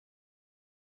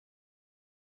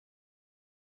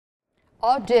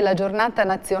Oggi è la giornata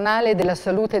nazionale della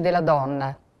salute della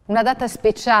donna, una data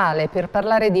speciale per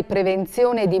parlare di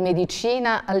prevenzione e di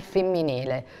medicina al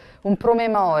femminile, un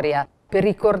promemoria per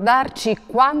ricordarci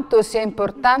quanto sia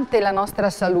importante la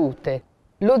nostra salute.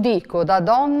 Lo dico da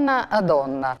donna a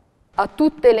donna, a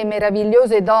tutte le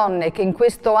meravigliose donne che in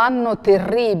questo anno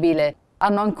terribile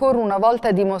hanno ancora una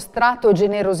volta dimostrato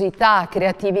generosità,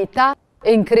 creatività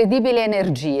e incredibili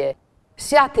energie.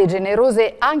 Siate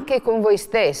generose anche con voi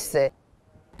stesse.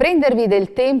 Prendervi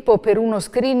del tempo per uno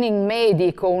screening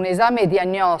medico, un esame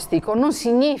diagnostico, non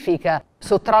significa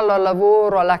sottrarlo al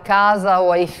lavoro, alla casa o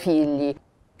ai figli.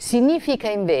 Significa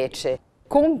invece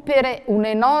compiere un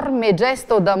enorme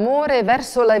gesto d'amore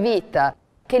verso la vita,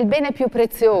 che è il bene più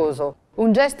prezioso,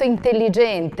 un gesto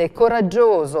intelligente,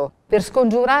 coraggioso, per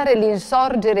scongiurare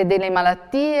l'insorgere delle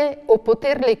malattie o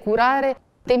poterle curare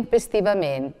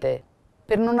tempestivamente,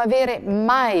 per non avere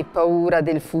mai paura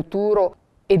del futuro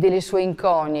e delle sue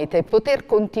incognite, poter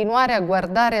continuare a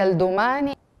guardare al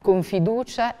domani con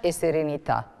fiducia e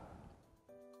serenità.